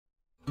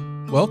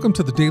Welcome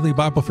to the Daily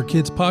Bible for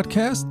Kids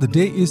podcast. The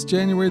date is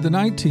January the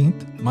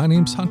 19th. My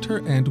name's Hunter,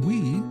 and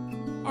we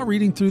are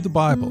reading through the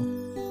Bible.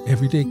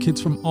 Every day,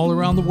 kids from all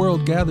around the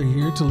world gather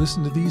here to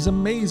listen to these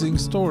amazing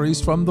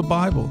stories from the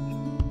Bible,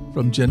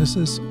 from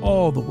Genesis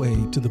all the way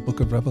to the book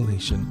of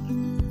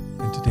Revelation.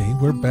 And today,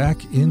 we're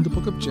back in the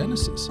book of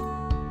Genesis.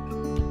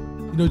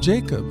 You know,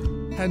 Jacob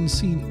hadn't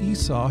seen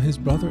Esau, his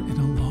brother, in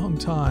a long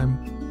time,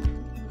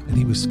 and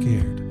he was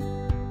scared.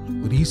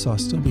 Would Esau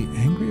still be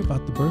angry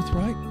about the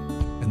birthright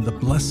and the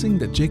blessing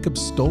that Jacob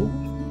stole?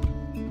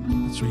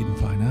 Let's read and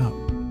find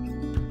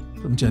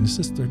out. From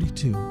Genesis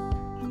 32.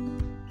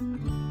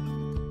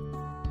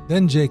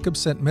 Then Jacob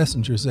sent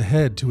messengers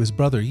ahead to his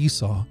brother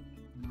Esau,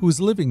 who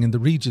was living in the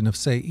region of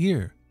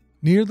Seir,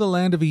 near the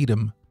land of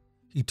Edom.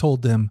 He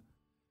told them,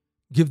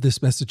 "Give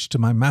this message to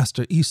my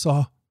master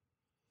Esau.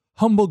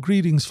 Humble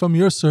greetings from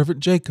your servant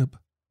Jacob.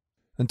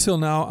 Until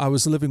now I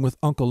was living with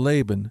Uncle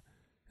Laban,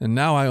 and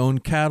now I own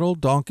cattle,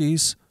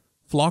 donkeys,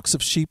 flocks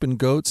of sheep and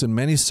goats, and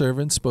many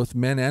servants, both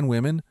men and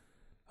women.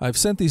 I have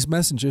sent these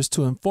messengers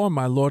to inform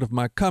my lord of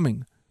my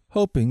coming,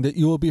 hoping that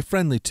you will be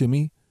friendly to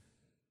me."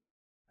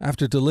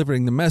 After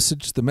delivering the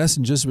message, the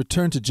messengers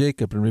returned to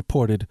Jacob and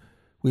reported,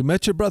 "We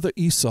met your brother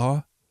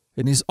Esau,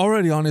 and he's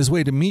already on his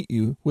way to meet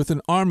you with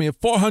an army of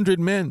 400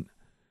 men.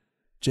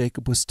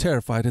 Jacob was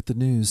terrified at the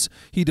news.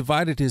 He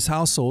divided his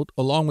household,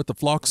 along with the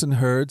flocks and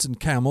herds and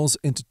camels,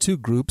 into two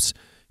groups.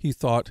 He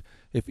thought,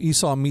 if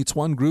Esau meets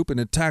one group and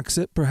attacks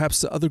it,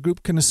 perhaps the other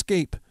group can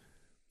escape.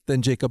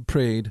 Then Jacob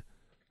prayed,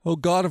 "O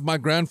God of my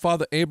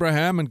grandfather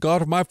Abraham and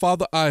God of my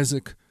father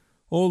Isaac,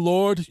 O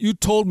Lord, you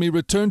told me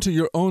return to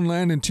your own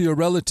land and to your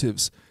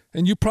relatives,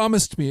 and you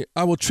promised me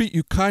I will treat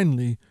you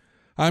kindly.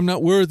 I am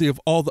not worthy of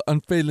all the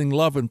unfailing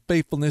love and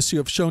faithfulness you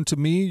have shown to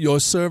me,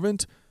 your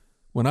servant.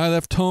 When I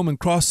left home and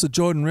crossed the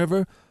Jordan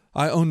River,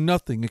 I owned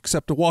nothing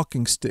except a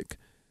walking stick.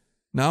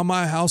 Now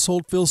my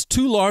household fills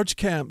 2 large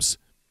camps.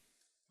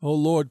 O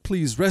Lord,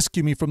 please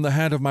rescue me from the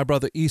hand of my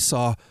brother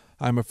Esau.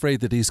 I am afraid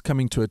that he is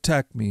coming to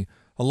attack me,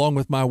 along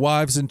with my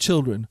wives and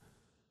children.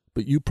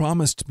 But you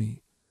promised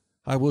me,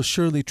 I will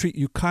surely treat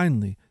you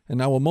kindly,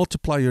 and I will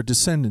multiply your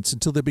descendants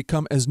until they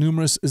become as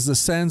numerous as the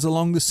sands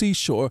along the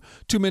seashore,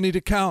 too many to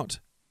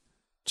count."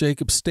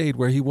 Jacob stayed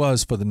where he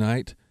was for the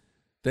night.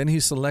 Then he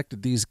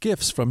selected these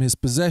gifts from his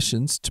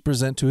possessions to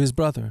present to his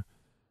brother: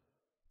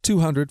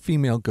 200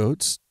 female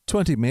goats,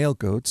 20 male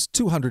goats,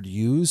 200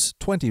 ewes,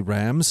 20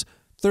 rams,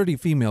 30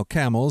 female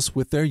camels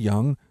with their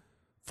young,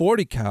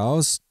 40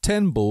 cows,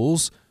 10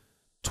 bulls,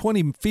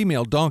 20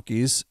 female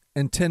donkeys,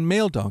 and 10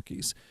 male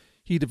donkeys.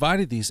 He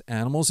divided these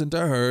animals into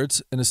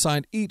herds and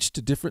assigned each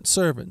to different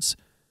servants.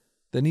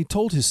 Then he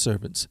told his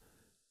servants,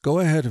 "Go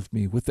ahead of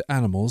me with the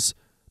animals,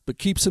 but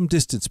keep some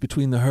distance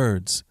between the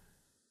herds."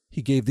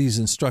 He gave these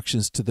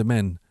instructions to the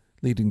men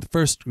leading the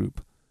first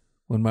group: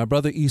 "When my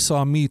brother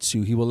Esau meets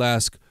you, he will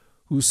ask,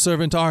 'Whose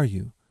servant are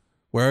you?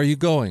 Where are you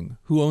going?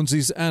 Who owns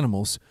these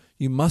animals?'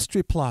 You must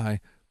reply,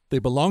 'They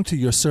belong to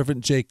your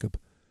servant Jacob,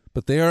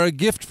 but they are a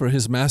gift for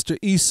his master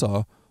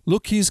Esau.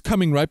 Look, he is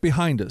coming right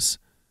behind us.'"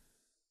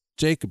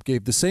 Jacob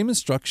gave the same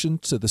instruction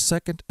to the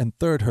second and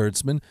third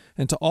herdsmen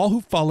and to all who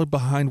followed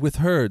behind with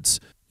herds.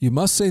 "You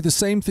must say the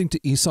same thing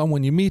to Esau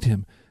when you meet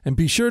him, and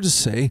be sure to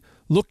say,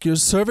 'Look, your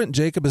servant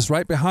Jacob is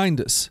right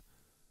behind us.'"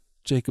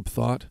 Jacob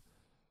thought,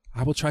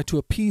 "I will try to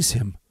appease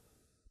him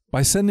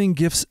by sending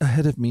gifts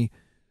ahead of me.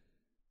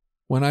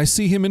 When I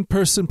see him in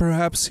person,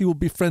 perhaps he will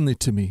be friendly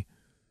to me."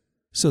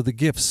 So the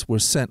gifts were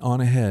sent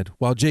on ahead,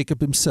 while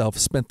Jacob himself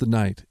spent the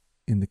night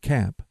in the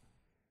camp.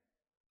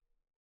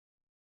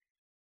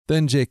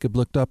 Then Jacob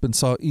looked up and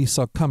saw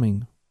Esau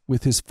coming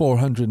with his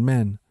 400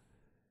 men.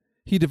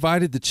 He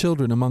divided the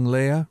children among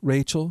Leah,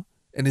 Rachel,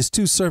 and his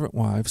 2 servant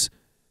wives.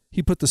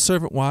 He put the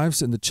servant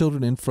wives and the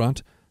children in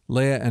front,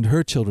 Leah and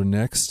her children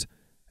next,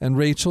 and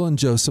Rachel and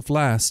Joseph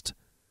last.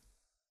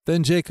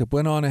 Then Jacob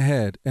went on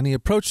ahead, and he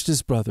approached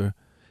his brother.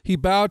 He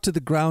bowed to the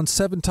ground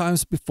 7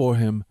 times before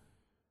him.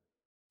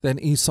 Then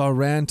Esau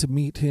ran to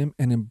meet him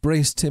and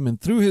embraced him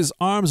and threw his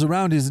arms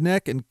around his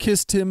neck and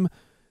kissed him,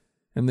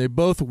 and they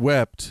both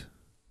wept.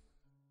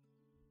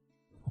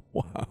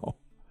 Wow.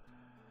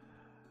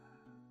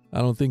 I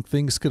don't think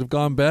things could have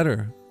gone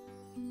better.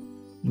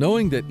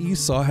 Knowing that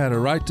Esau had a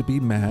right to be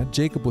mad,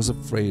 Jacob was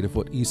afraid of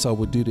what Esau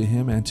would do to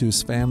him and to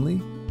his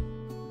family.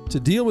 To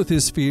deal with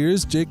his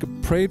fears,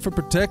 Jacob prayed for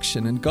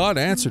protection, and God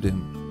answered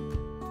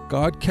him.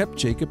 God kept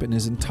Jacob and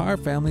his entire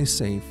family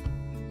safe.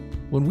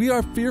 When we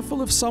are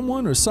fearful of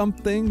someone or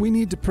something, we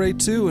need to pray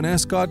too and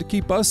ask God to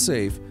keep us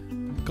safe.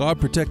 God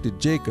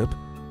protected Jacob,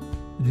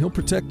 and he'll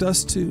protect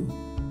us too.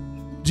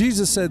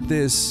 Jesus said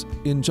this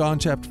in John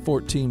chapter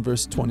 14,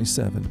 verse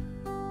 27.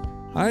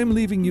 "I am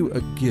leaving you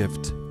a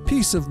gift,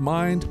 peace of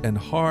mind and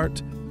heart,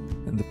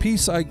 and the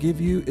peace I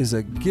give you is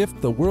a gift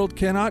the world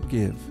cannot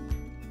give.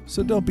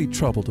 So don't be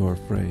troubled or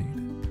afraid."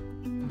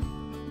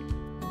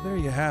 Well, there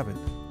you have it.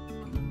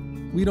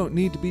 We don't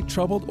need to be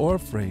troubled or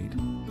afraid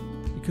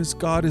because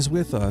God is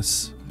with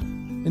us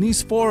and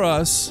He's for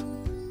us.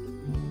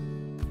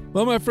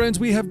 Well, my friends,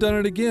 we have done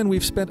it again.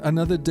 We've spent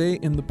another day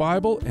in the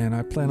Bible, and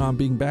I plan on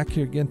being back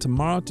here again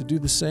tomorrow to do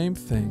the same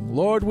thing.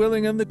 Lord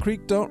willing, and the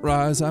creek don't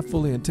rise, I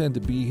fully intend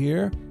to be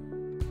here.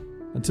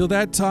 Until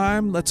that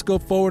time, let's go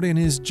forward in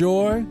His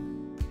joy.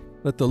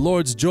 Let the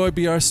Lord's joy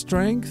be our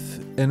strength.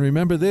 And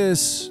remember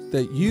this,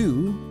 that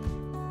you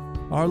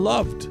are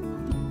loved.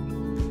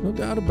 No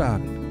doubt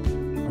about it.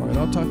 All right,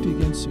 I'll talk to you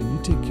again soon.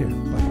 You take care.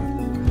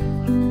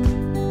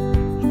 Bye-bye.